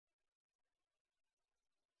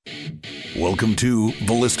Welcome to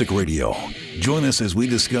Ballistic Radio. Join us as we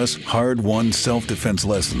discuss hard-won self-defense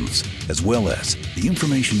lessons, as well as the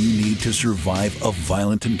information you need to survive a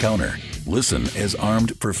violent encounter. Listen as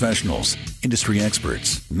armed professionals, industry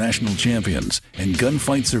experts, national champions, and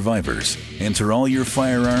gunfight survivors answer all your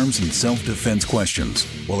firearms and self-defense questions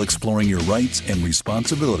while exploring your rights and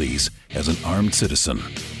responsibilities as an armed citizen.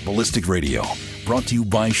 Ballistic Radio, brought to you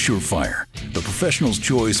by Surefire, the professional's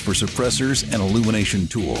choice for suppressors and illumination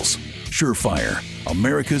tools. Surefire,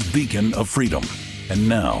 America's beacon of freedom. And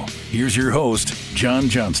now, here's your host, John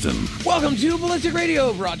Johnston. Welcome to Ballistic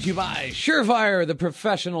Radio, brought to you by Surefire, the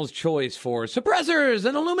professional's choice for suppressors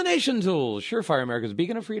and illumination tools. Surefire, America's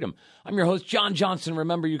beacon of freedom. I'm your host, John Johnston.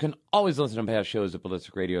 Remember, you can always listen to past shows at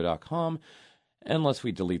ballisticradio.com, unless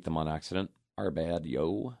we delete them on accident. Our bad,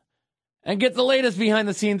 yo. And get the latest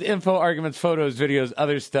behind-the-scenes info, arguments, photos, videos,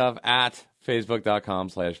 other stuff at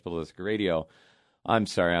facebook.com/ballisticradio. I'm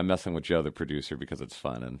sorry, I'm messing with Joe, the producer, because it's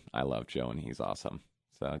fun, and I love Joe, and he's awesome.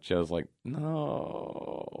 So Joe's like,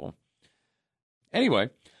 no.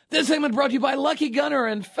 Anyway, this segment brought to you by Lucky Gunner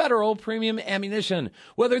and Federal Premium Ammunition.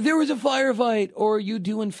 Whether there was a firefight or you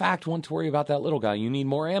do, in fact, want to worry about that little guy, you need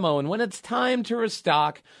more ammo, and when it's time to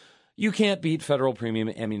restock, you can't beat Federal Premium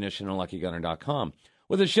Ammunition on LuckyGunner.com.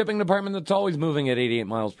 With a shipping department that's always moving at 88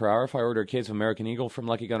 miles per hour, if I order a case of American Eagle from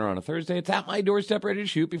Lucky Gunner on a Thursday, it's at my doorstep ready to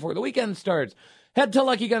shoot before the weekend starts. Head to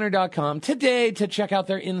LuckyGunner.com today to check out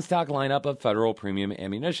their in-stock lineup of Federal Premium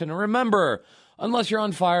Ammunition. And remember, unless you're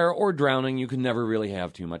on fire or drowning, you can never really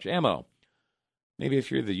have too much ammo. Maybe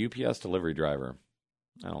if you're the UPS delivery driver.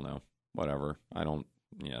 I don't know. Whatever.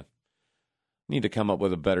 Need to come up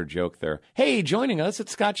with a better joke there. Hey, joining us,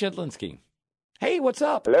 it's Scott Jedlinski. Hey, what's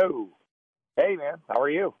up? Hello. Hey, man. How are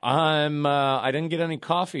you? I didn't get any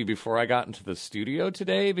coffee before I got into the studio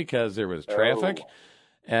today because there was traffic. Oh.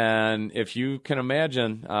 And if you can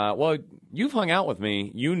imagine, you've hung out with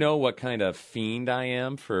me. You know what kind of fiend I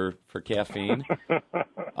am for caffeine.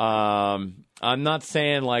 I'm not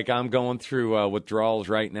saying like I'm going through withdrawals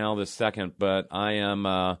right now this second, but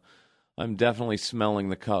I'm definitely smelling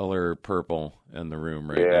the color purple in the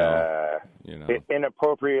room right now. You know,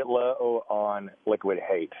 inappropriate low on liquid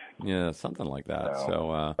hate. Yeah, something like that.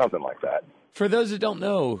 Something like that. For those that don't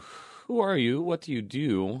know, who are you? What do you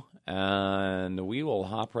do? And we will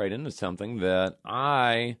hop right into something that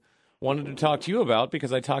I wanted to talk to you about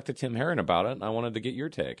because I talked to Tim Herron about it, and I wanted to get your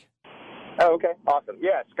take. Oh, okay. Awesome.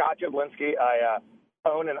 Yeah, Scott Jedlinski. I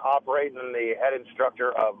own and operate and the head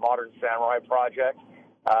instructor of Modern Samurai Project.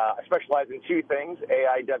 I specialize in two things,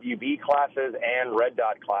 AIWB classes and red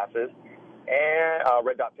dot classes, and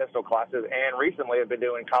red dot pistol classes. And recently I've been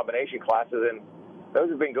doing combination classes, and those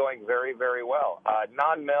have been going very, very well.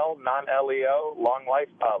 Non-mil, non-LEO,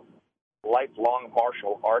 lifelong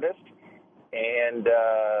martial artist. And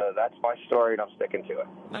that's my story, and I'm sticking to it.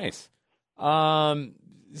 Nice.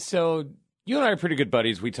 So you and I are pretty good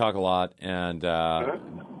buddies. We talk a lot and,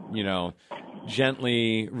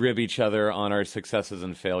 gently rib each other on our successes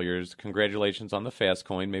and failures. Congratulations on the fast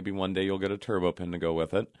coin. Maybe one day you'll get a turbo pin to go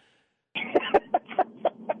with it.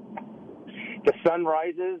 The sun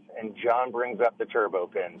rises, and John brings up the turbo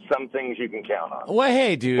pin. Some things you can count on. Well,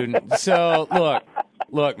 hey, dude. So,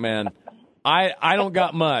 look, man. I don't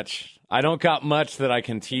got much. I don't got much that I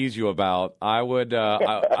can tease you about. I would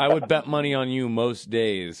I would bet money on you most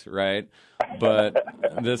days, right? But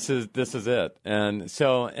this is it. And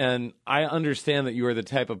I understand that you are the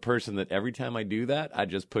type of person that every time I do that, I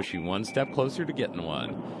just push you one step closer to getting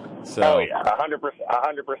one. So, oh, yeah, 100%,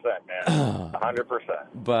 man, 100%.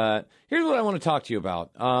 But here's what I want to talk to you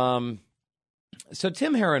about. So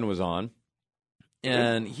Tim Herron was on,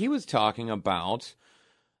 and he was talking about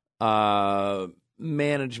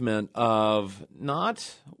management of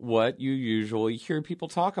not what you usually hear people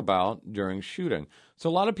talk about during shooting.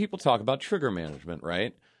 So a lot of people talk about trigger management,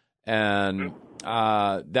 right? And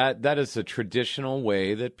that is a traditional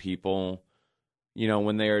way that people,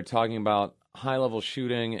 when they are talking about high-level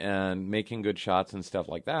shooting and making good shots and stuff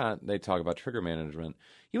like that, they talk about trigger management.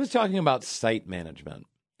 He was talking about sight management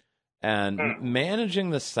and managing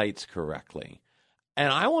the sights correctly.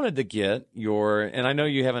 And I wanted to get and I know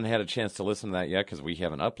you haven't had a chance to listen to that yet because we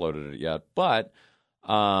haven't uploaded it yet, but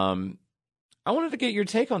I wanted to get your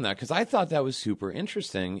take on that because I thought that was super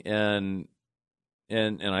interesting, and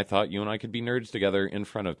I thought you and I could be nerds together in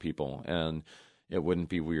front of people, and it wouldn't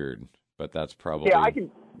be weird. But that's probably I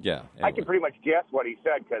can anyway. pretty much guess what he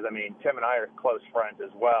said because Tim and I are close friends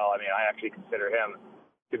as well. I actually consider him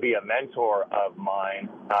to be a mentor of mine.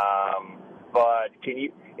 But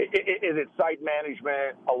is it sight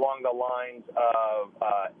management along the lines of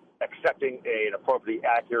accepting an appropriately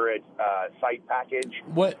accurate sight package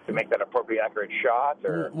to make that appropriately accurate shot?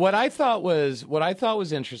 Or what I thought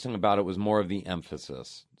was interesting about it was more of the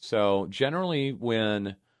emphasis. So generally,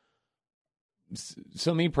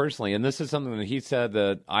 so me personally, and this is something that he said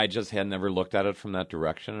that I just had never looked at it from that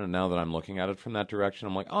direction, and now that I'm looking at it from that direction,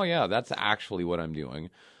 I'm like, oh yeah, that's actually what I'm doing.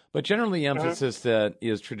 But generally, the emphasis that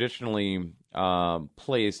is traditionally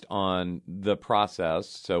placed on the process.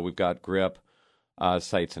 So we've got grip,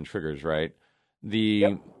 sights, and triggers, right?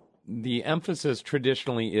 The emphasis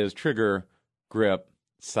traditionally is trigger, grip,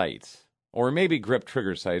 sights, or maybe grip,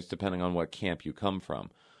 trigger, sights, depending on what camp you come from.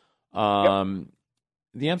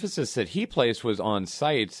 The emphasis that he placed was on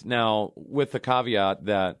sights. Now, with the caveat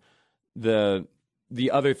that the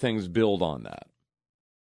other things build on that.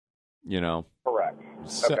 Correct.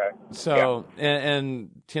 So, okay. So, and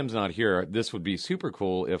Tim's not here. This would be super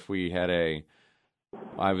cool if we had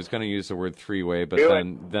I was going to use the word three-way, but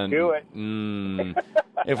then Do it.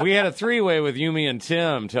 If we had a three-way with you, me, and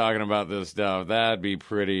Tim talking about this stuff, that'd be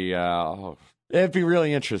pretty. It'd be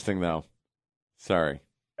really interesting, though. Sorry,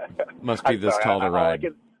 must be this tall to ride.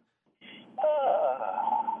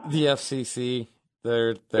 The FCC,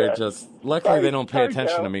 they're just. Luckily, they don't pay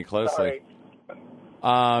attention to me closely.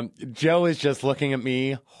 Joe is just looking at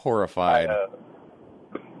me horrified.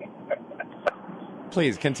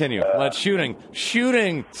 Please continue. Let's shooting,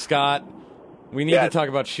 Scott. We need to talk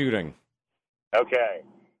about shooting. Okay.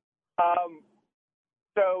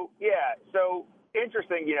 So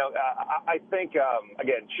interesting. I think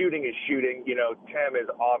again, shooting is shooting. Tim is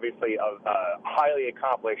obviously a highly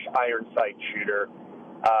accomplished iron sight shooter.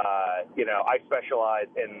 I specialize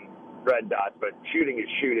in red dots, but shooting is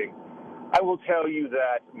shooting. I will tell you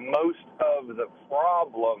that most of the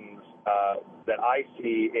problems that I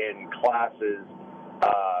see in classes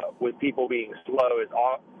with people being slow is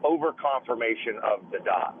over-confirmation of the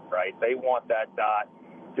dot, right? They want that dot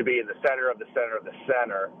to be in the center of the center of the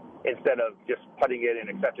center instead of just putting it in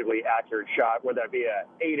an acceptably accurate shot, whether that be an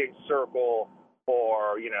 8-inch circle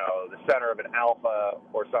or, the center of an alpha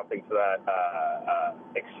or something to that,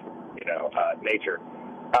 nature.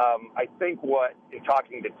 I think in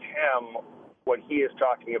talking to Tim, what he is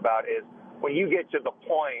talking about is when you get to the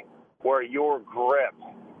point where your grip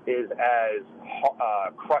is as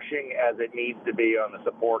crushing as it needs to be on the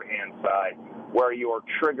support hand side, where your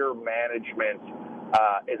trigger management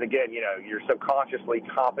is, again, you're subconsciously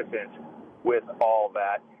competent with all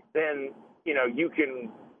that, then, you can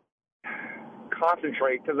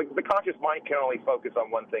concentrate, because the conscious mind can only focus on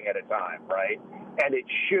one thing at a time, right? And it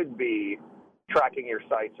should be tracking your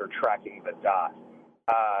sights or tracking the dot.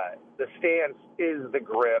 The stance is the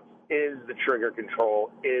grip, is the trigger control,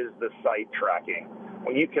 is the sight tracking.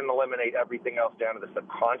 When you can eliminate everything else down to the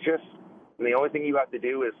subconscious, and the only thing you have to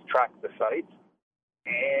do is track the sights,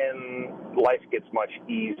 and life gets much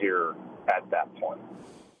easier at that point.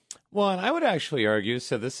 Well, and I would actually argue,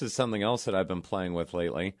 so this is something else that I've been playing with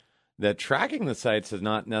lately, that tracking the sights is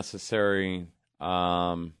not necessary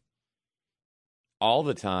all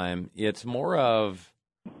the time. It's more of,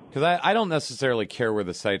 because I don't necessarily care where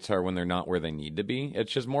the sights are when they're not where they need to be.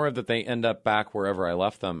 It's just more of that they end up back wherever I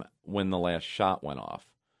left them when the last shot went off.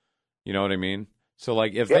 You know what I mean? So,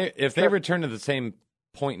 like, if they return to the same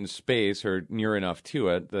point in space or near enough to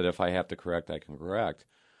it that if I have to correct, I can correct.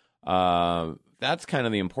 That's kind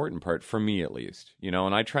of the important part for me, at least.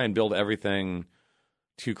 And I try and build everything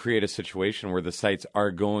to create a situation where the sights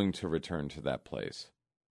are going to return to that place.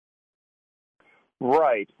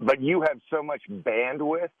 Right, but you have so much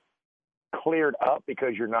bandwidth cleared up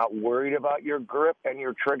because you're not worried about your grip and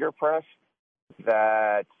your trigger press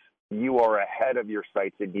that you are ahead of your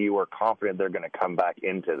sights and you are confident they're going to come back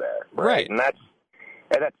into there. Right. And that's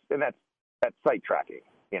sight tracking.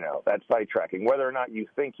 That's sight tracking. Whether or not you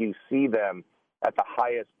think you see them at the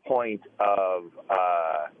highest point of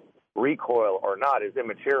recoil or not is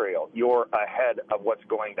immaterial. You're ahead of what's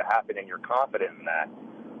going to happen and you're confident in that.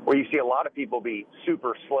 Where you see a lot of people be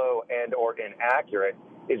super slow and or inaccurate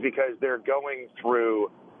is because they're going through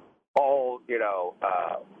all,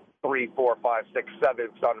 3, 4, 5, 6, 7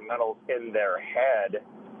 fundamentals in their head,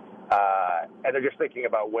 and they're just thinking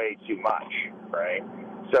about way too much, right?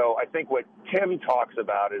 So I think what Tim talks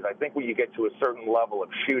about is I think when you get to a certain level of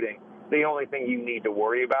shooting, the only thing you need to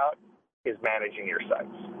worry about is managing your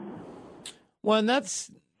sights. Well, and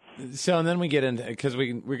and then we get into, because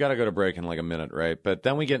we got to go to break in like a minute, right? But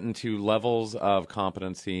then we get into levels of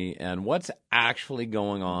competency and what's actually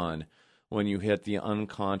going on when you hit the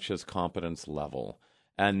unconscious competence level.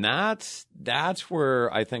 And that's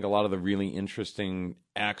where I think a lot of the really interesting,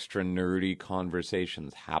 extra nerdy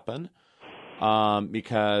conversations happen.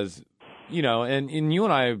 Because, and you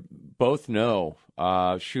and I both know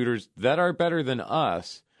shooters that are better than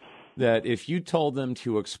us, that if you told them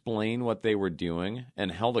to explain what they were doing and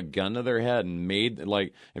held a gun to their head and made,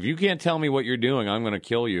 like, if you can't tell me what you're doing, I'm going to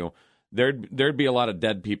kill you, there'd be a lot of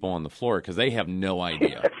dead people on the floor because they have no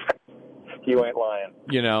idea. You ain't lying.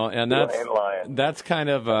 And that's kind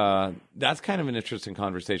of an interesting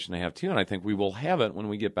conversation to have too, and I think we will have it when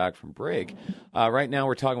we get back from break. Right now,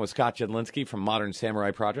 we're talking with Scott Jedlinski from Modern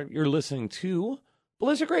Samurai Project. You're listening to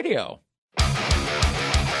Ballistic Radio.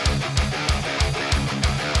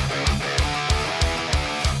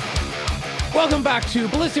 Welcome back to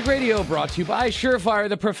Ballistic Radio, brought to you by Surefire,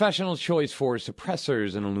 the professional choice for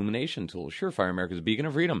suppressors and illumination tools. Surefire, America's beacon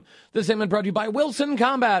of freedom. This segment brought to you by Wilson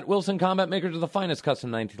Combat. Wilson Combat, makers of the finest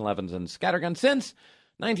custom 1911s and scatterguns since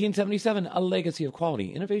 1977. A legacy of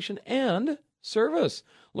quality, innovation, and service.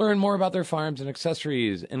 Learn more about their firearms and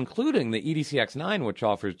accessories, including the EDCX-9, which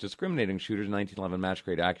offers discriminating shooters 1911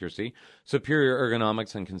 match-grade accuracy, superior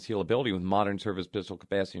ergonomics, and concealability with modern service pistol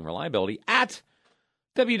capacity and reliability at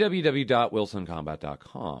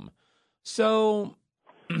www.wilsoncombat.com. So,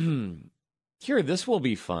 here, this will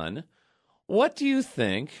be fun. What do you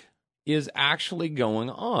think is actually going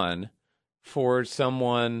on for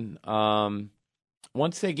someone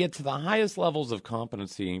once they get to the highest levels of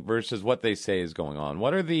competency versus what they say is going on?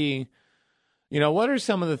 What are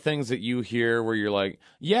some of the things that you hear where you're like,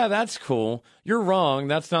 yeah, that's cool. You're wrong.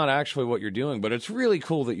 That's not actually what you're doing, but it's really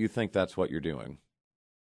cool that you think that's what you're doing.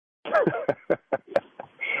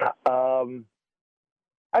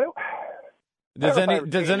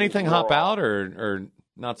 Does anything hop out or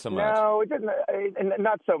not so much? No, it doesn't.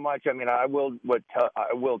 Not so much. I mean, I will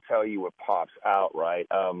tell you what pops out, right?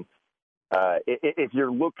 If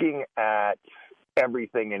you're looking at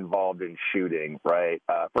everything involved in shooting, right?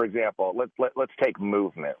 For example, let's take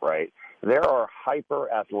movement, right? There are hyper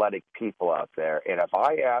athletic people out there, and if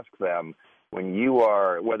I ask them, when you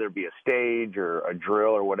are, whether it be a stage or a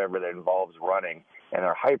drill or whatever that involves running, and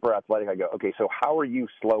they're hyper athletic, I go, okay, so how are you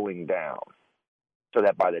slowing down so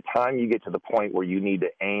that by the time you get to the point where you need to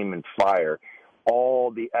aim and fire,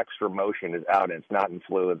 all the extra motion is out and it's not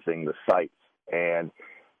influencing the sights? And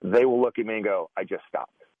they will look at me and go, I just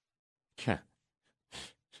stopped.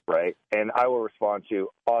 Right? And I will respond to,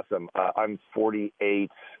 awesome, I'm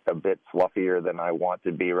 48, a bit fluffier than I want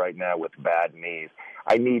to be right now with bad knees.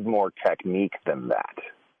 I need more technique than that.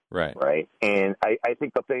 Right? And I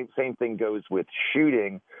think the same thing goes with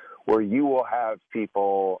shooting, where you will have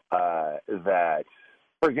people that,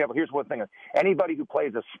 for example, here's one thing. Anybody who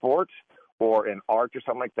plays a sport or an art or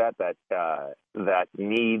something like that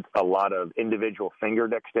needs a lot of individual finger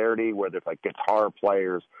dexterity, whether it's like guitar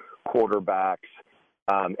players, quarterbacks,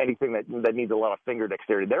 anything that needs a lot of finger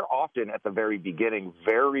dexterity, they're often at the very beginning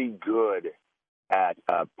very good at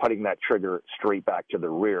putting that trigger straight back to the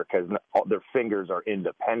rear because their fingers are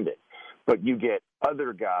independent. But you get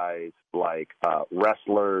other guys like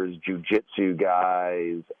wrestlers, jiu-jitsu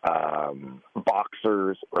guys,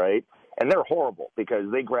 boxers, right? And they're horrible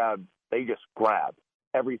because they just grab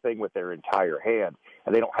everything with their entire hand,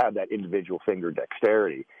 and they don't have that individual finger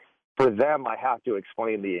dexterity. For them, I have to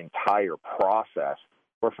explain the entire process,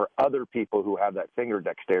 where for other people who have that finger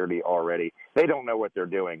dexterity already, they don't know what they're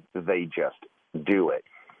doing. They just do it.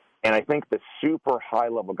 And I think the super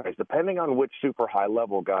high-level guys, depending on which super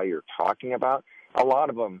high-level guy you're talking about, a lot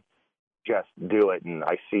of them just do it, and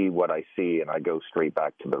I see what I see, and I go straight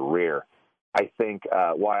back to the rear. I think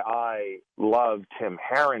why I love Tim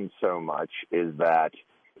Herron so much is that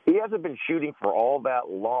he hasn't been shooting for all that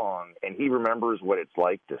long, and he remembers what it's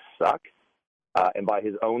like to suck. And by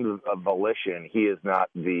his own volition, he is not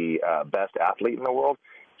the best athlete in the world.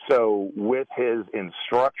 So with his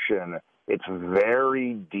instruction, it's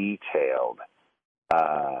very detailed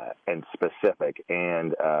and specific.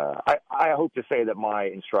 And I hope to say that my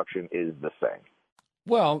instruction is the same.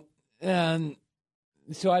 Well, and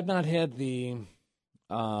so I've not had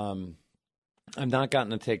I've not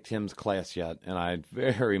gotten to take Tim's class yet, and I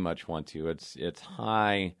very much want to. It's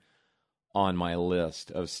high on my list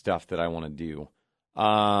of stuff that I want to do.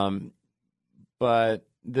 But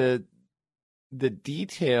the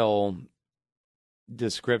detail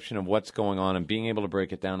description of what's going on and being able to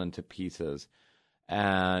break it down into pieces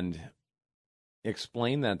and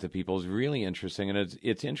explain that to people is really interesting. And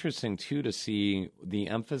it's interesting, too, to see the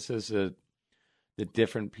emphasis that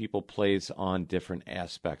different people place on different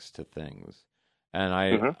aspects to things. And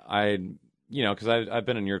I because I've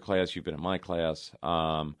been in your class, you've been in my class.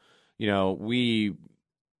 We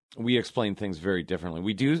explain things very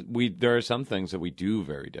differently. There are some things that we do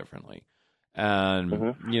very differently.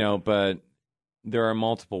 And, but there are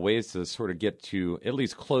multiple ways to sort of get to at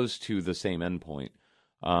least close to the same endpoint.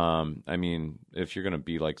 I mean, if you're going to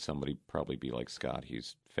be like somebody, probably be like Scott.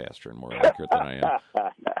 He's faster and more accurate than I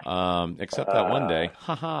am. Except that one day.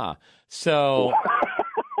 Haha. So,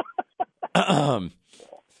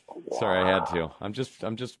 sorry, I had to. I'm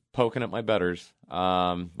just poking at my betters.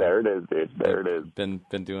 There it is, dude. There it is. Been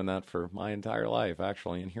doing that for my entire life,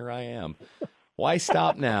 actually, and here I am. Why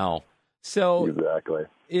stop now? So, exactly.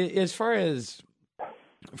 As far as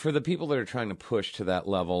for the people that are trying to push to that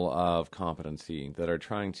level of competency, that are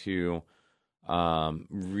trying to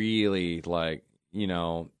really like,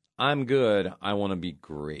 I'm good, I want to be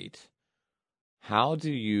great. How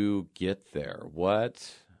do you get there?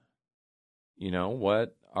 What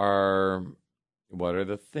are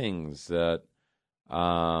the things that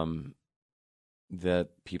that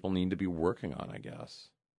people need to be working on, I guess?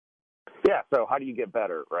 Yeah, so how do you get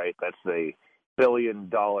better, right? That's the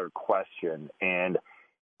billion-dollar question. And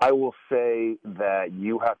I will say that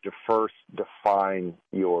you have to first define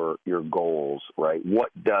your goals, right?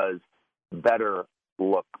 What does better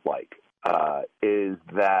look like? Is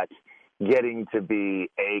that getting to be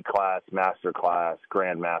A class, master class,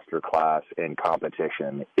 grandmaster class in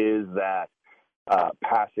competition? Is that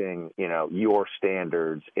passing, your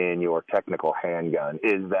standards in your technical handgun?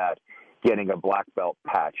 Is that getting a black belt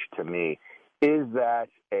patch to me? Is there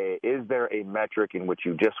a metric in which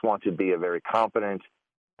you just want to be a very competent,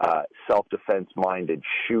 self-defense minded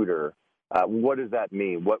shooter? What does that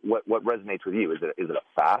mean? What resonates with you? Is it a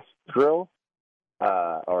fast drill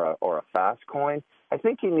or a fast coin? I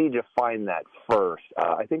think you need to find that first.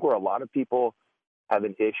 I think where a lot of people have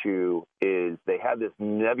an issue is they have this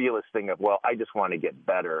nebulous thing of, well, I just want to get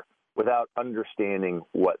better, without understanding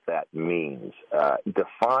what that means.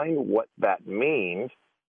 Define what that means,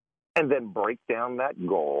 and then break down that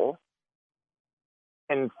goal,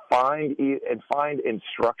 and find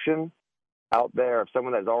instruction out there of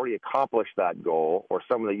someone that's already accomplished that goal, or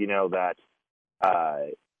someone that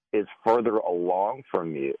that is further along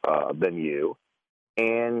from you than you,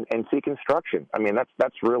 and seek instruction. I mean,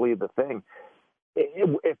 that's really the thing.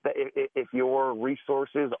 If your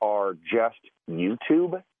resources are just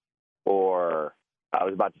YouTube, or I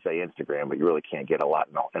was about to say Instagram, but you really can't get a lot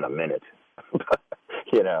in a minute. But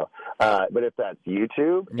if that's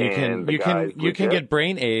YouTube, you can get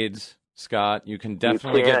brain aids, Scott. You can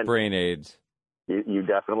definitely get brain aids. You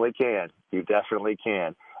definitely can. You definitely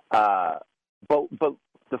can. But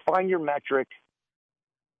define your metric,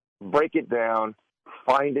 break it down,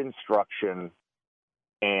 find instruction,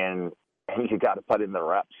 and you got to put in the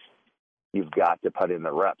reps. You've got to put in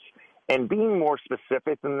the reps. And being more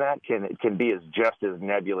specific than that can be just as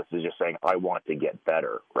nebulous as just saying, I want to get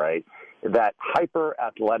better, right? That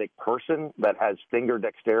hyper-athletic person that has finger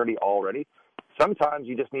dexterity already, sometimes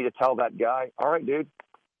you just need to tell that guy, all right, dude,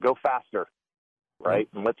 go faster, right?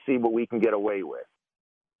 And let's see what we can get away with.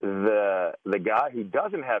 The guy who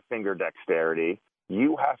doesn't have finger dexterity,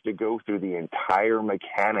 you have to go through the entire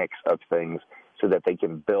mechanics of things so that they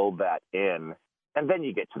can build that in, and then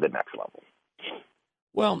you get to the next level.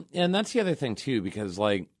 Well, and that's the other thing, too, because,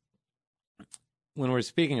 like, when we're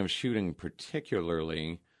speaking of shooting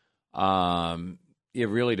particularly, it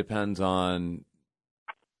really depends on,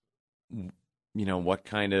 what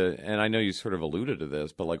kind of, and I know you sort of alluded to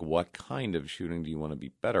this, but, like, what kind of shooting do you want to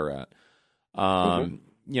be better at?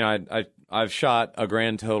 I've shot a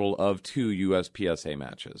grand total of 2 USPSA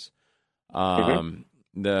matches.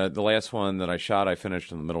 The last one that I shot, I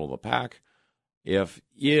finished in the middle of the pack. If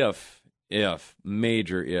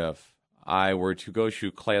I were to go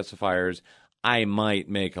shoot classifiers, I might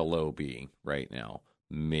make a low B right now,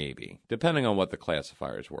 maybe, depending on what the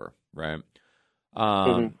classifiers were, right?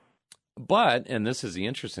 But, and this is the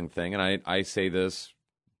interesting thing, and I say this,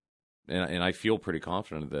 and I feel pretty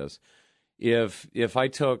confident of this, if I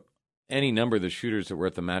took any number of the shooters that were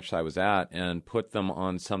at the match I was at and put them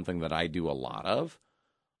on something that I do a lot of,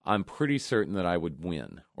 I'm pretty certain that I would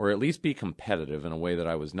win, or at least be competitive in a way that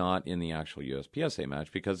I was not in the actual USPSA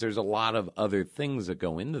match, because there's a lot of other things that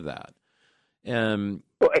go into that. Well,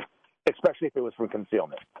 especially if it was from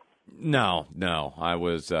concealment. No, I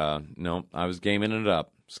was I was gaming it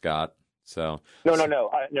up, Scott. So no.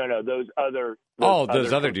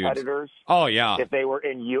 Those other dudes. Oh yeah. If they were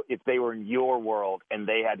in your world and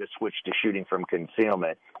they had to switch to shooting from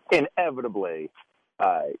concealment, inevitably,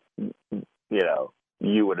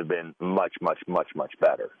 you would have been much, much, much, much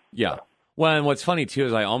better. Yeah. Well, and what's funny, too,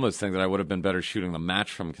 is I almost think that I would have been better shooting the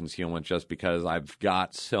match from concealment just because I've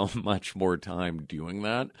got so much more time doing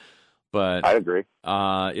that. But I agree.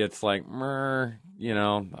 It's like, I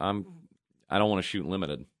don't want to shoot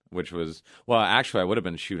limited, which was, well, actually, I would have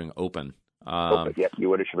been shooting open Open. Yes, you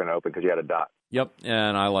would have been open because you had a dot. Yep,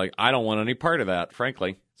 and I don't want any part of that,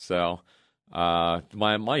 frankly. So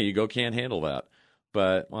my ego can't handle that.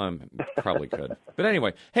 But I probably could. But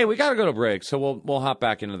anyway, hey, we got to go to break, so we'll hop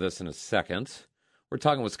back into this in a second. We're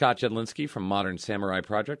talking with Scott Jedlinski from Modern Samurai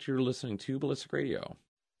Project. You're listening to Ballistic Radio.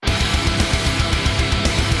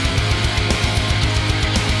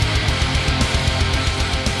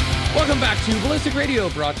 Welcome back to Ballistic Radio,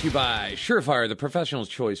 brought to you by Surefire, the professional's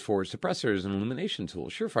choice for suppressors and illumination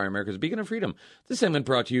tools. Surefire, America's beacon of freedom. This segment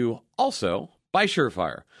brought to you also by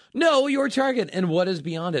Surefire. Know your target and what is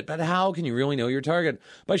beyond it. But how can you really know your target?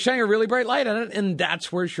 By shining a really bright light on it, and that's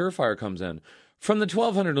where Surefire comes in. From the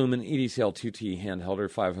 1200 lumen EDCL 2T handheld or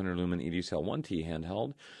 500 lumen EDCL 1T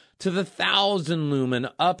handheld to the 1000 lumen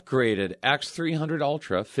upgraded X300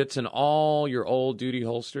 Ultra, fits in all your old duty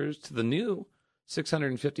holsters, to the new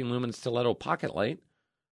 650 lumen stiletto pocket light,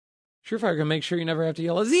 Surefire can make sure you never have to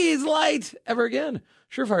yell Aziz light ever again.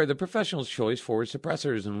 Surefire, the professional's choice for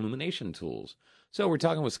suppressors and illumination tools. So we're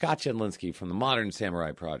talking with Scott Jedlinski from the Modern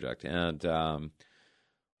Samurai Project, and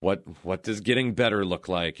what does getting better look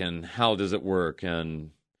like, and how does it work, and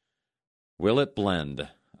will it blend?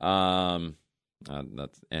 That's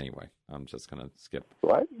anyway. I'm just gonna skip.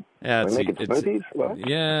 What? Yeah, it's smoothies? What?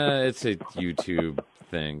 Yeah, it's a YouTube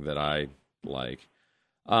thing that I like.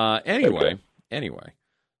 Anyway.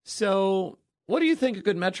 So, what do you think a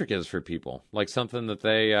good metric is for people? Like something that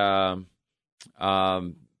they,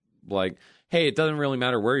 like, hey, it doesn't really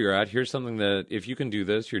matter where you're at. Here's something that if you can do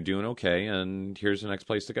this, you're doing okay, and here's the next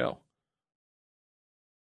place to go.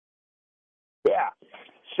 Yeah.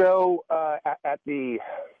 So, at the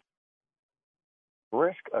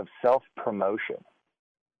risk of self-promotion,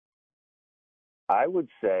 I would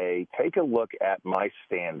say take a look at my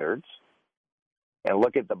standards and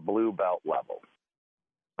look at the blue belt level.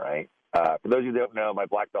 Right. For those of you who don't know, my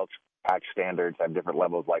black belt patch standards have different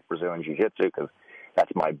levels, like Brazilian Jiu-Jitsu, because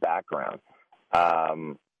that's my background.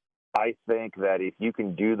 I think that if you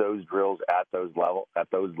can do those drills at those levels,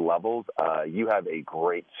 you have a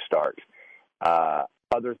great start.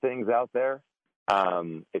 Other things out there,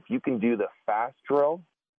 if you can do the fast drill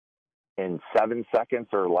in 7 seconds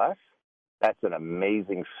or less, that's an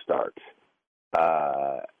amazing start.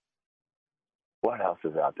 What else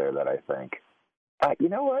is out there that I think? You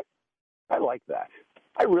know what? I like that.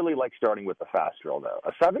 I really like starting with the fast drill, though.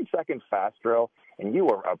 A 7-second fast drill, and you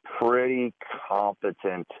are a pretty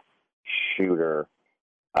competent shooter,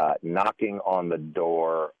 knocking on the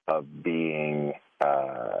door of being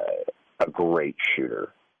a great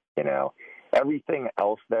shooter. You know, everything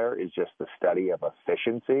else there is just the study of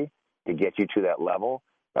efficiency to get you to that level.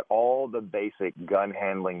 But all the basic gun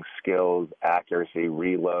handling skills, accuracy,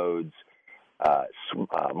 reloads,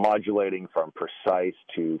 modulating from precise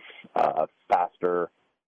to faster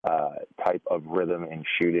type of rhythm in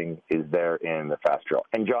shooting is there in the fast drill.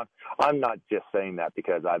 And John, I'm not just saying that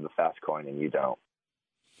because I have a fast coin and you don't.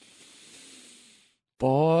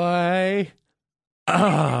 Boy,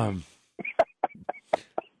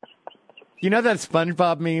 you know that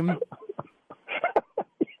SpongeBob meme?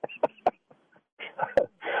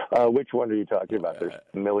 Which one are you talking about? There's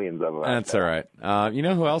millions of them. That's all right. You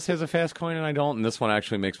know who else has a fast coin and I don't? And this one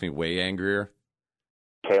actually makes me way angrier.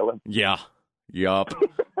 Caleb? Yeah. Yup.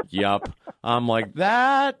 I'm like,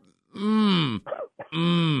 that?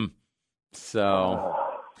 So,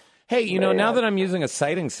 hey, you know, now that I'm using a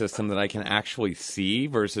sighting system that I can actually see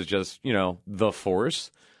versus just, you know, the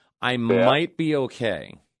force, I might be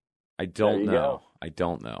okay. I don't know.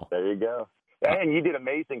 There you go. And you did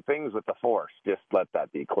amazing things with the force. Just let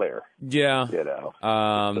that be clear. Yeah. You know.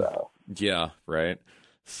 Yeah, right.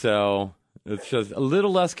 So it's just a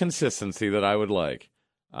little less consistency that I would like.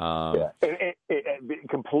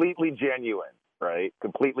 Completely genuine, right?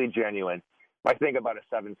 Completely genuine. My thing about a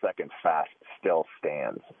 7-second fast still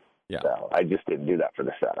stands. Yeah. So I just didn't do that for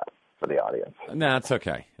the setup, for the audience. No, it's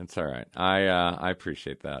okay. It's all right. I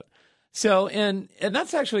appreciate that. So, and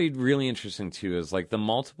that's actually really interesting too, is like the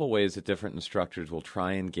multiple ways that different instructors will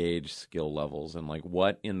try and gauge skill levels and like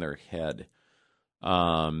what in their head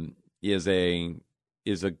is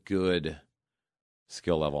a good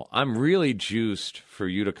skill level. I'm really juiced for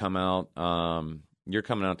you to come out. You're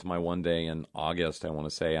coming out to my one day in August, I want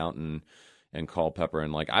to say, out in Culpeper,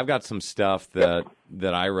 and like I've got some stuff that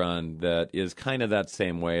I run that is kind of that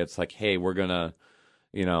same way. It's like, hey, we're gonna,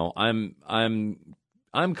 you know,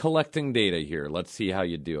 I'm collecting data here. Let's see how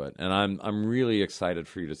you do it. And I'm really excited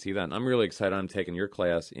for you to see that. And I'm really excited. I'm taking your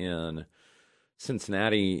class in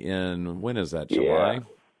Cincinnati in, when is that? July?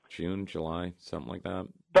 June, July, something like that.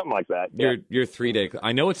 Something like that. Yeah. Your 3-day.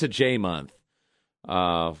 I know it's a J month.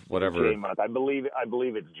 Whatever. J month. I believe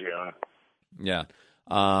it's June. Yeah.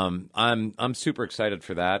 I'm super excited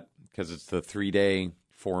for that because it's the 3-day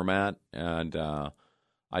format, and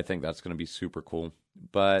I think that's going to be super cool.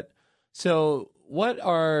 But so what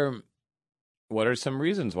are some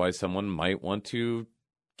reasons why someone might want to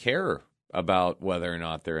care about whether or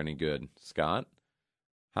not they're any good, Scott?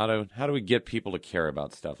 How do we get people to care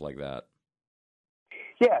about stuff like that?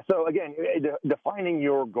 Yeah, so again, defining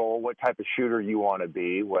your goal, what type of shooter you want to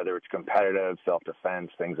be, whether it's competitive,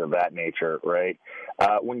 self-defense, things of that nature, right?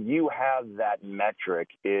 When you have that metric,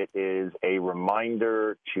 it is a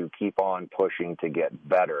reminder to keep on pushing to get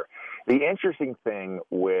better. The interesting thing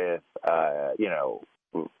with,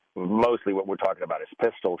 mostly what we're talking about is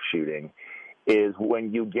pistol shooting, is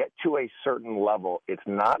when you get to a certain level, it's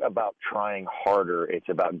not about trying harder, it's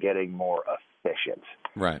about getting more efficient.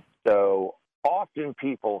 Right. So often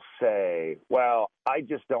people say, well, I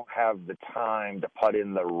just don't have the time to put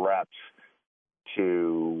in the reps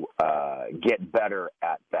to get better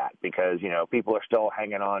at that because, people are still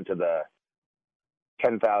hanging on to the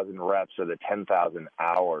 10,000 reps or the 10,000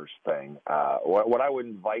 hours thing. What I would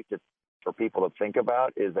invite for people to think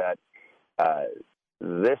about is that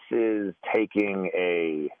this is taking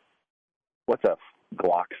what's a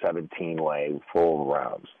Glock 17 weigh full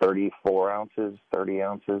rounds? 34 ounces, 30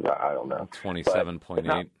 ounces? I don't know.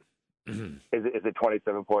 27.8. Is it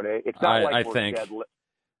 27.8? It's not like I we're think.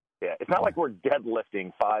 it's not like we're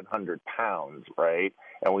deadlifting 500 pounds, right?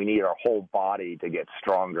 And we need our whole body to get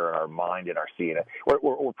stronger, our mind and our seeing.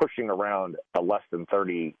 We're pushing around a less than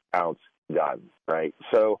 30 ounce gun, right?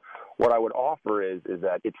 So what I would offer is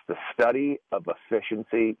that it's the study of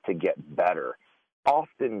efficiency to get better.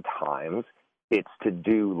 Oftentimes, it's to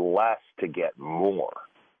do less to get more.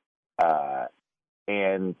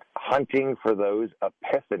 And hunting for those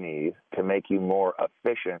epiphanies to make you more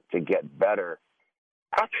efficient to get better,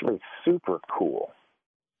 actually super cool.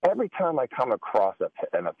 Every time I come across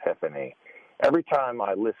an epiphany, every time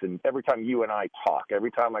I listen, every time you and I talk,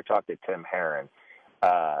 every time I talk to Tim Herron,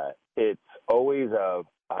 it's always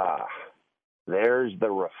there's the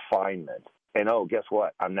refinement. And, guess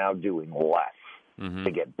what? I'm now doing less to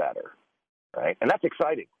get better. Right. And that's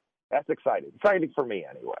exciting. That's exciting. Exciting for me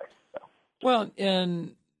anyway. So. Well,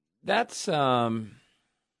 and that's,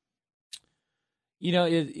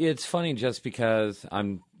 it's funny just because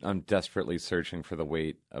I'm desperately searching for the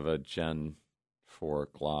weight of a Gen 4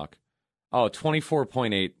 Glock. Oh,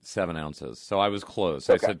 24.87 ounces. So I was close.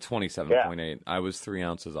 Okay. I said 27.8. Yeah. I was 3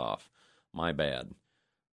 ounces off. My bad.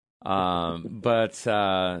 But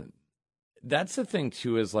that's the thing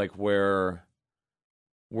too, is like where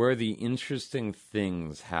the interesting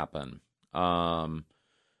things happen,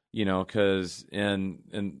 because and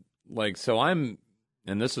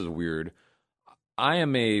this is weird. I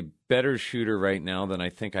am a better shooter right now than I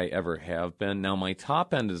think I ever have been. Now my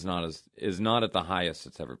top end is not at the highest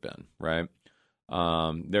it's ever been, right?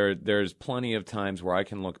 There's plenty of times where I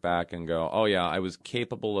can look back and go, oh yeah, I was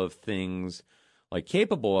capable of things, like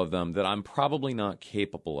capable of them that I'm probably not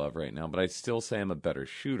capable of right now, but I still say I'm a better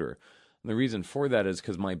shooter. And the reason for that is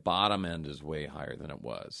because my bottom end is way higher than it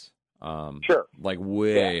was. Sure. Like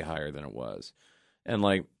way higher than it was. And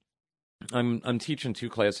like, I'm teaching 2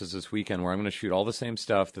 classes this weekend where I'm going to shoot all the same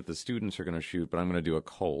stuff that the students are going to shoot, but I'm going to do it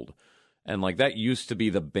cold. And like, that used to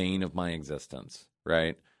be the bane of my existence,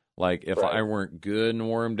 right? Like, if I weren't good and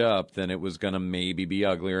warmed up, then it was going to maybe be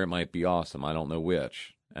ugly or it might be awesome. I don't know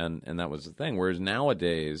which. And that was the thing. Whereas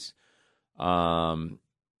nowadays, I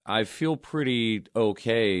feel pretty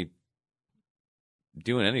okay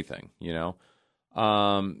doing anything,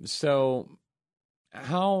 so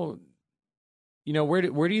how, where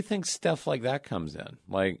do you think stuff like that comes in?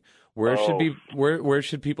 Like, where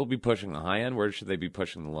should people be pushing the high end? Where should they be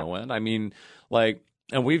pushing the low end? I mean, like,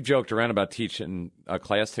 and we've joked around about teaching a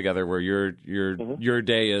class together where your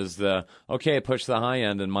day is push the high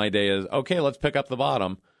end, and my day is let's pick up the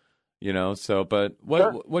bottom, so, but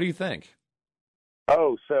what do you think?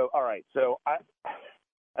 Oh, so, all right. So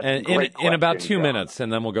and in about 2 minutes,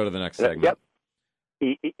 and then we'll go to the next segment. Yep.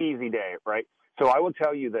 Easy day, right? So I will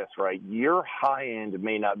tell you this, right? Your high end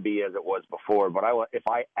may not be as it was before, but if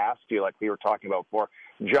I asked you, like we were talking about before,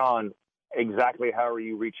 John, exactly how are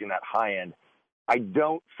you reaching that high end? I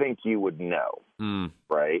don't think you would know,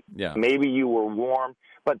 right? Yeah. Maybe you were warm,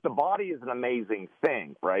 but the body is an amazing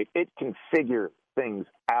thing, right? It can figure things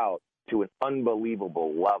out to an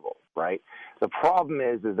unbelievable level, right? The problem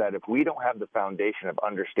is that if we don't have the foundation of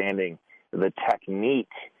understanding the technique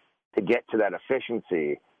to get to that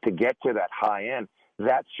efficiency, to get to that high end,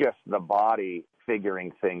 that's just the body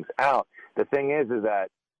figuring things out. The thing is that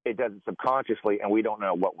it does it subconsciously and we don't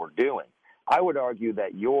know what we're doing. I would argue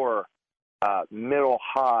that your middle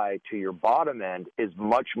high to your bottom end is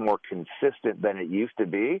much more consistent than it used to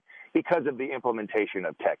be because of the implementation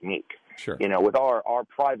of technique. Sure. With our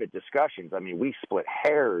private discussions, I mean, we split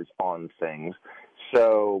hairs on things.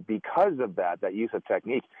 So because of that use of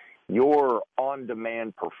technique, your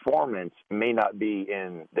on-demand performance may not be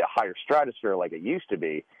in the higher stratosphere like it used to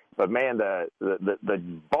be, but man, the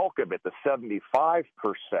bulk of it, the 75%,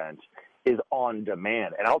 is on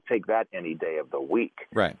demand, and I'll take that any day of the week.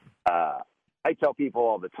 Right. I tell people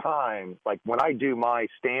all the time, like when I do my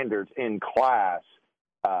standards in class,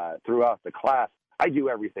 throughout the class, I do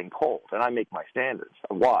everything cold, and I make my standards.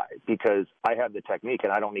 Why? Because I have the technique,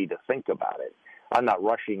 and I don't need to think about it. I'm not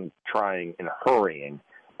rushing, trying, and hurrying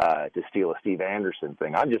to steal a Steve Anderson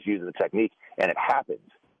thing. I'm just using the technique, and it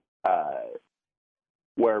happens.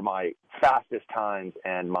 Where my fastest times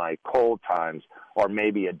and my cold times are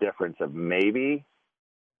maybe a difference of maybe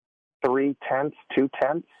 0.3,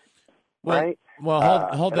 0.2, right? Well,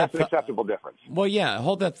 hold that. That's an acceptable difference. Well, yeah,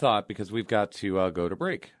 hold that thought because we've got to go to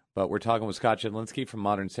break. But we're talking with Scott Jedlinski from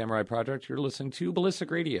Modern Samurai Project. You're listening to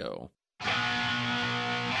Ballistic Radio.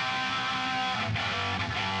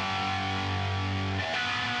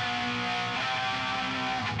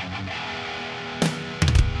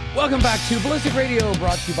 Welcome back to Ballistic Radio,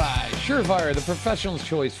 brought to you by Surefire, the professional's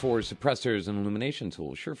choice for suppressors and illumination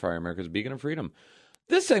tools. Surefire, America's beacon of freedom.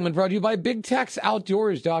 This segment brought to you by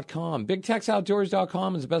BigTexOutdoors.com.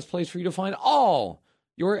 BigTexOutdoors.com is the best place for you to find all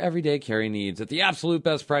your everyday carry needs at the absolute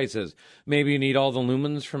best prices. Maybe you need all the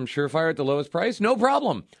lumens from Surefire at the lowest price? No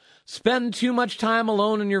problem. Spend too much time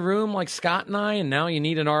alone in your room like Scott and I, and now you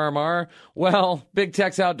need an RMR? Well,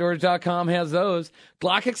 BigTexOutdoors.com has those.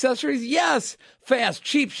 Glock accessories? Yes! Fast,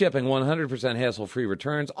 cheap shipping, 100% hassle-free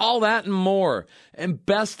returns, all that and more. And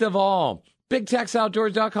best of all,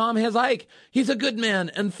 BigTexOutdoors.com has Ike. He's a good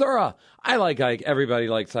man and thorough. I like Ike. Everybody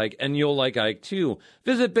likes Ike, and you'll like Ike too.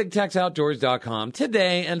 Visit BigTexOutdoors.com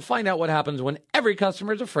today and find out what happens when every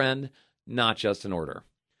customer is a friend, not just an order.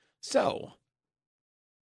 So,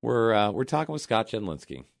 we're talking with Scott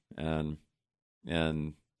Jedlinski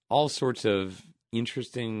and all sorts of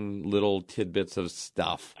interesting little tidbits of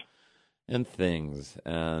stuff and things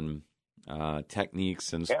and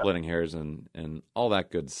techniques and splitting hairs and all that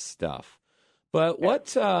good stuff. But what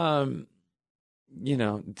did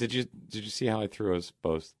you see how I threw us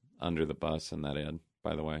both under the bus in that ad?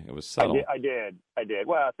 By the way, it was subtle. I did.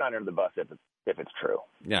 Well, it's not under the bus if it's true.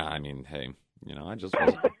 Yeah, I mean, hey, I just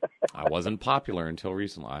wasn't popular until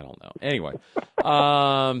recently. I don't know. Anyway,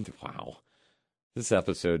 wow, this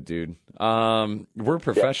episode, dude. We're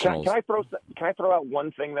professionals. Can I throw out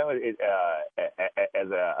one thing though, as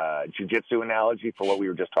a jiu-jitsu analogy for what we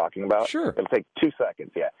were just talking about? Sure. It'll take 2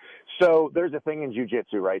 seconds. Yeah. So there's a thing in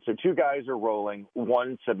jiu-jitsu, right? So two guys are rolling,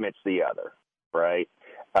 one submits the other, right?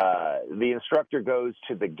 The instructor goes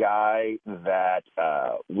to the guy that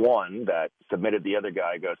won, that submitted the other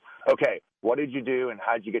guy, goes, okay, what did you do and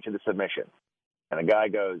how did you get to the submission? And the guy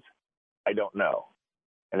goes, I don't know.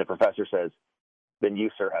 And the professor says, then you,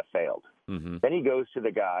 sir, have failed. Mm-hmm. Then he goes to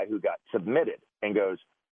the guy who got submitted and goes,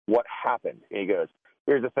 what happened? And he goes,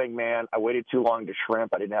 here's the thing, man. I waited too long to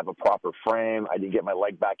shrimp. I didn't have a proper frame. I didn't get my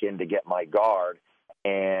leg back in to get my guard.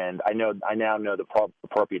 And I now know the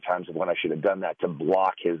appropriate times of when I should have done that to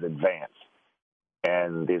block his advance.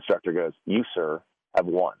 And the instructor goes, you, sir, have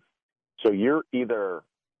won. So you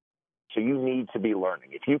need to be learning.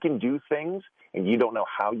 If you can do things and you don't know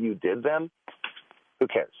how you did them, who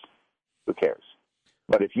cares? Who cares?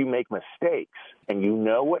 But if you make mistakes and you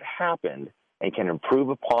know what happened and can improve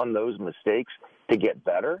upon those mistakes to get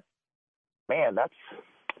better, man, that's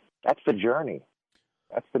the journey.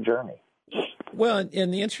 That's the journey. Well,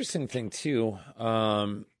 and the interesting thing too,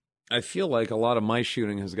 I feel like a lot of my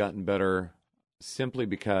shooting has gotten better simply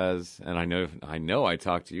because, and I know I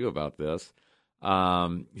talked to you about this,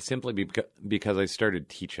 simply because I started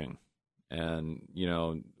teaching and,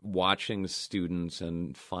 watching students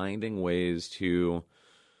and finding ways to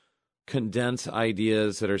condense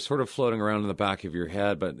ideas that are sort of floating around in the back of your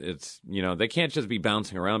head, but it's, they can't just be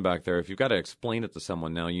bouncing around back there. If you've got to explain it to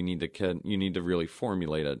someone now, you need to really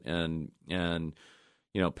formulate it and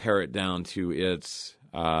pare it down to its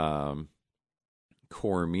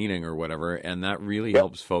core meaning or whatever, and that really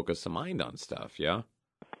helps focus the mind on stuff. Yeah.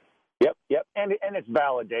 Yep. And it's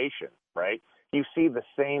validation, right? You see the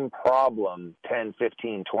same problem 10,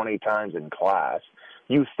 15, 20 times in class.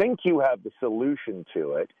 You think you have the solution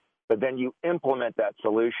to it, but then you implement that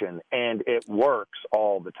solution and it works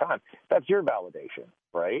all the time. That's your validation,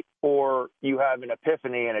 right? Or you have an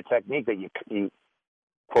epiphany and a technique that you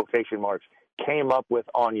quotation marks, came up with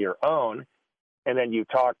on your own, and then you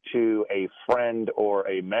talk to a friend or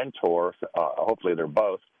a mentor, hopefully they're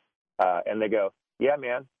both, and they go, yeah,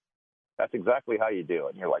 man, that's exactly how you do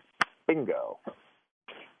it. And you're like, bingo.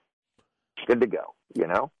 Good to go, you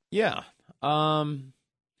know? Yeah.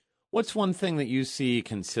 What's one thing that you see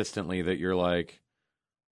consistently that you're like,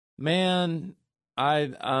 man,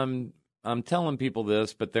 I'm telling people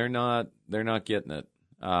this, but they're not getting it.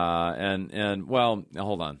 And well,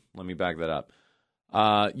 hold on, let me back that up.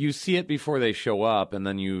 You see it before they show up, and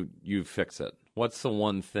then you fix it. What's the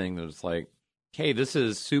one thing that's like, hey, this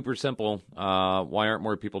is super simple. Why aren't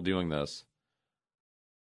more people doing this?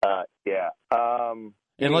 Yeah.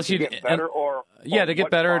 Unless you get better, to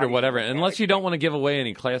get better or whatever. Unless you don't want to give away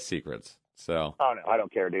any class secrets. So. Oh no, I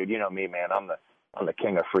don't care, dude. You know me, man. I'm the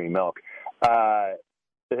king of free milk.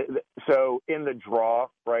 So in the draw,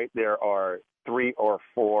 right, there are 3 or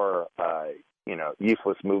 4,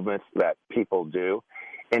 useless movements that people do.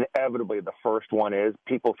 Inevitably, the first one is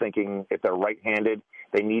people thinking if they're right-handed,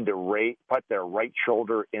 they need to put their right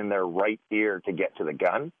shoulder in their right ear to get to the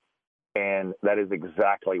gun. And that is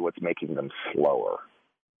exactly what's making them slower.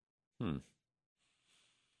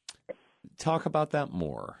 Talk about that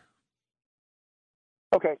more.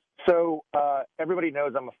 Okay, so everybody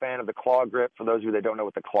knows I'm a fan of the claw grip. For those of you that don't know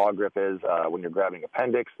what the claw grip is, when you're grabbing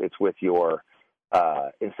appendix, it's with your,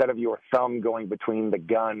 instead of your thumb going between the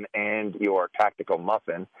gun and your tactical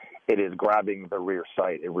muffin, it is grabbing the rear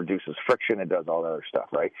sight. It reduces friction. It does all that other stuff,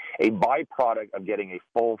 right? A byproduct of getting a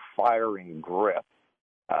full firing grip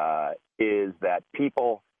is that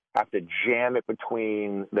people have to jam it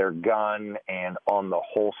between their gun and on the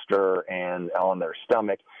holster and on their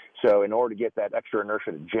stomach. So in order to get that extra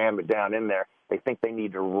inertia to jam it down in there, they think they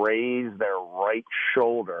need to raise their right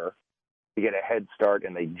shoulder to get a head start,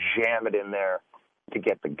 and they jam it in there to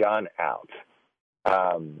get the gun out.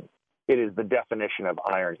 It is the definition of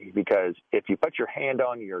irony, because if you put your hand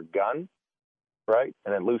on your gun, right,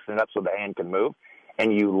 and then loosen it up so the hand can move,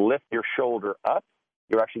 and you lift your shoulder up,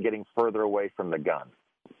 you're actually getting further away from the gun.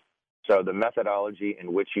 So the methodology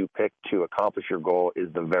in which you pick to accomplish your goal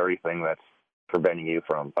is the very thing that's preventing you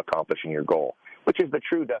from accomplishing your goal, which is the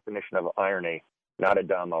true definition of irony, not a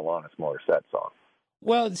Don Alanis Morissette song.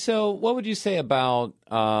 Well, so what would you say about,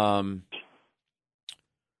 and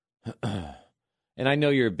I know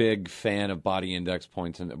you're a big fan of body index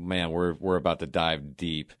points, and man, we're about to dive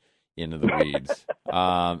deep into the weeds.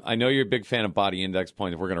 I know you're a big fan of body index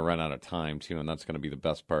points. We're going to run out of time, too, and that's going to be the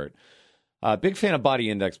best part. Big fan of body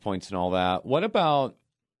index points and all that. What about,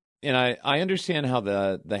 and I understand how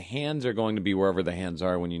the hands are going to be wherever the hands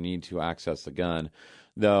are when you need to access the gun,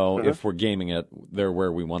 though if we're gaming it, they're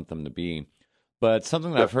where we want them to be. But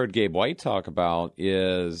something that I've heard Gabe White talk about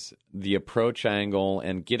is the approach angle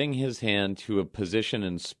and getting his hand to a position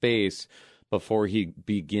in space before he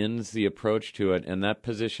begins the approach to it, and that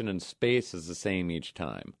position in space is the same each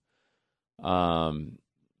time.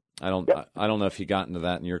 I don't know if you got into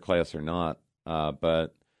that in your class or not,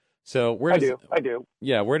 but so where does I do.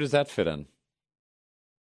 Yeah, where does that fit in?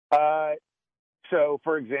 So,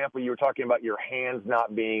 for example, you were talking about your hands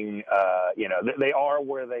not being, they are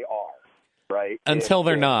where they are, right? Until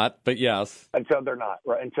they're not, but yes. Until they're not,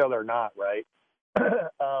 right?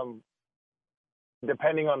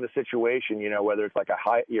 Depending on the situation, whether it's like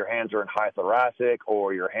your hands are in high thoracic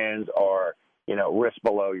or your hands are, wrist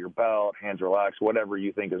below your belt, hands relaxed, whatever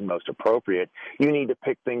you think is most appropriate, you need to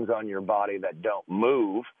pick things on your body that don't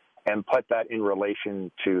move and put that in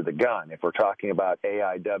relation to the gun. If we're talking about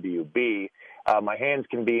AIWB, my hands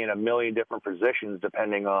can be in a million different positions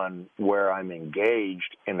depending on where I'm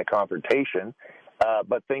engaged in the confrontation.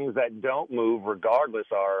 But things that don't move regardless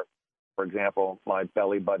are, for example, my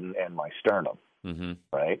belly button and my sternum,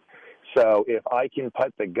 right? So if I can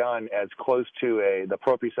put the gun as close to the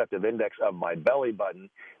proprioceptive index of my belly button,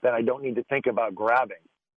 then I don't need to think about grabbing,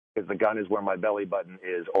 because the gun is where my belly button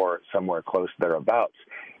is or somewhere close thereabouts.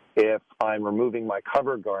 If I'm removing my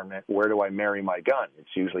cover garment, where do I marry my gun? It's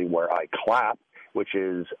usually where I clap, which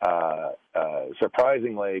is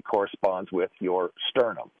surprisingly corresponds with your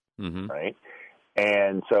sternum, right?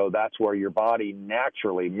 And so that's where your body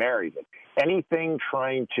naturally marries it. Anything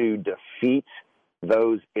trying to defeat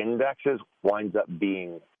those indexes winds up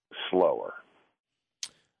being slower.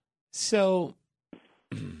 So,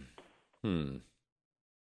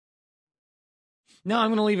 No, I'm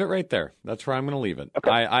going to leave it right there. That's where I'm going to leave it.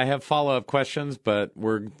 Okay. I have follow-up questions, but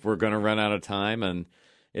we're going to run out of time, and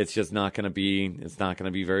it's just not going to be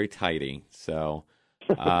very tidy. So,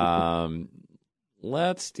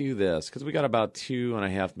 let's do this because we got about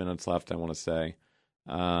 2.5 minutes left. I want to say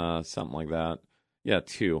something like that. Yeah,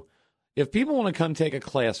 2. If people want to come take a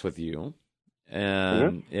class with you,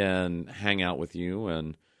 and hang out with you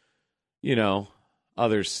and,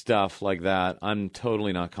 other stuff like that. I'm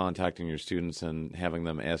totally not contacting your students and having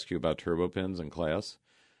them ask you about turbo pins in class.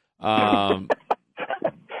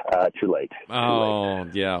 Too late.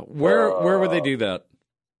 Yeah. Where would they do that?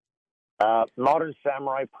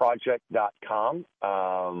 ModernSamuraiProject.com. A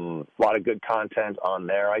lot of good content on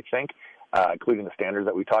there, I think, including the standards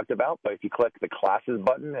that we talked about. But if you click the classes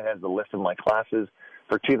button, it has the list of my classes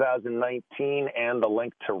for 2019 and the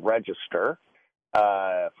link to register.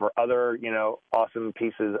 For other, awesome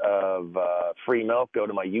pieces of free milk, go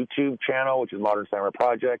to my YouTube channel, which is Modern Samurai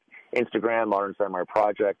Project, Instagram, Modern Samurai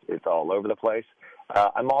Project. It's all over the place.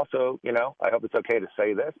 I'm also, I hope it's okay to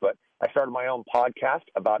say this, but I started my own podcast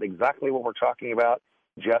about exactly what we're talking about,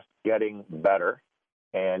 just getting better.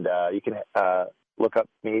 And you can look up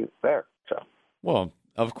me there. Well,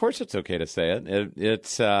 of course it's okay to say it.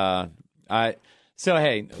 So,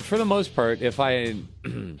 hey, for the most part, if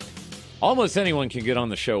almost anyone can get on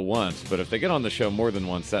the show once, but if they get on the show more than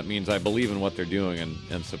once, that means I believe in what they're doing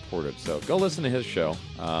and support it. So go listen to his show.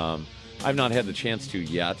 I've not had the chance to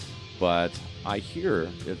yet, but I hear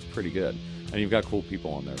it's pretty good. And you've got cool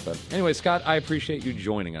people on there. But anyway, Scott, I appreciate you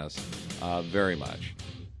joining us very much.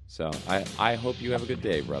 So I hope you have a good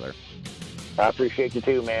day, brother. I appreciate you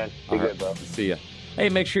too, man. Be good, bro. See ya. Hey,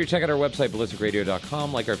 make sure you check out our website,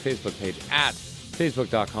 ballisticradio.com, like our Facebook page at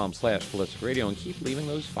facebook.com/ballisticradio, and keep leaving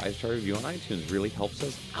those 5-star review on iTunes. Really helps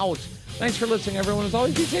us out. Thanks for listening, everyone. As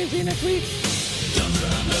always, be safe. See you next week.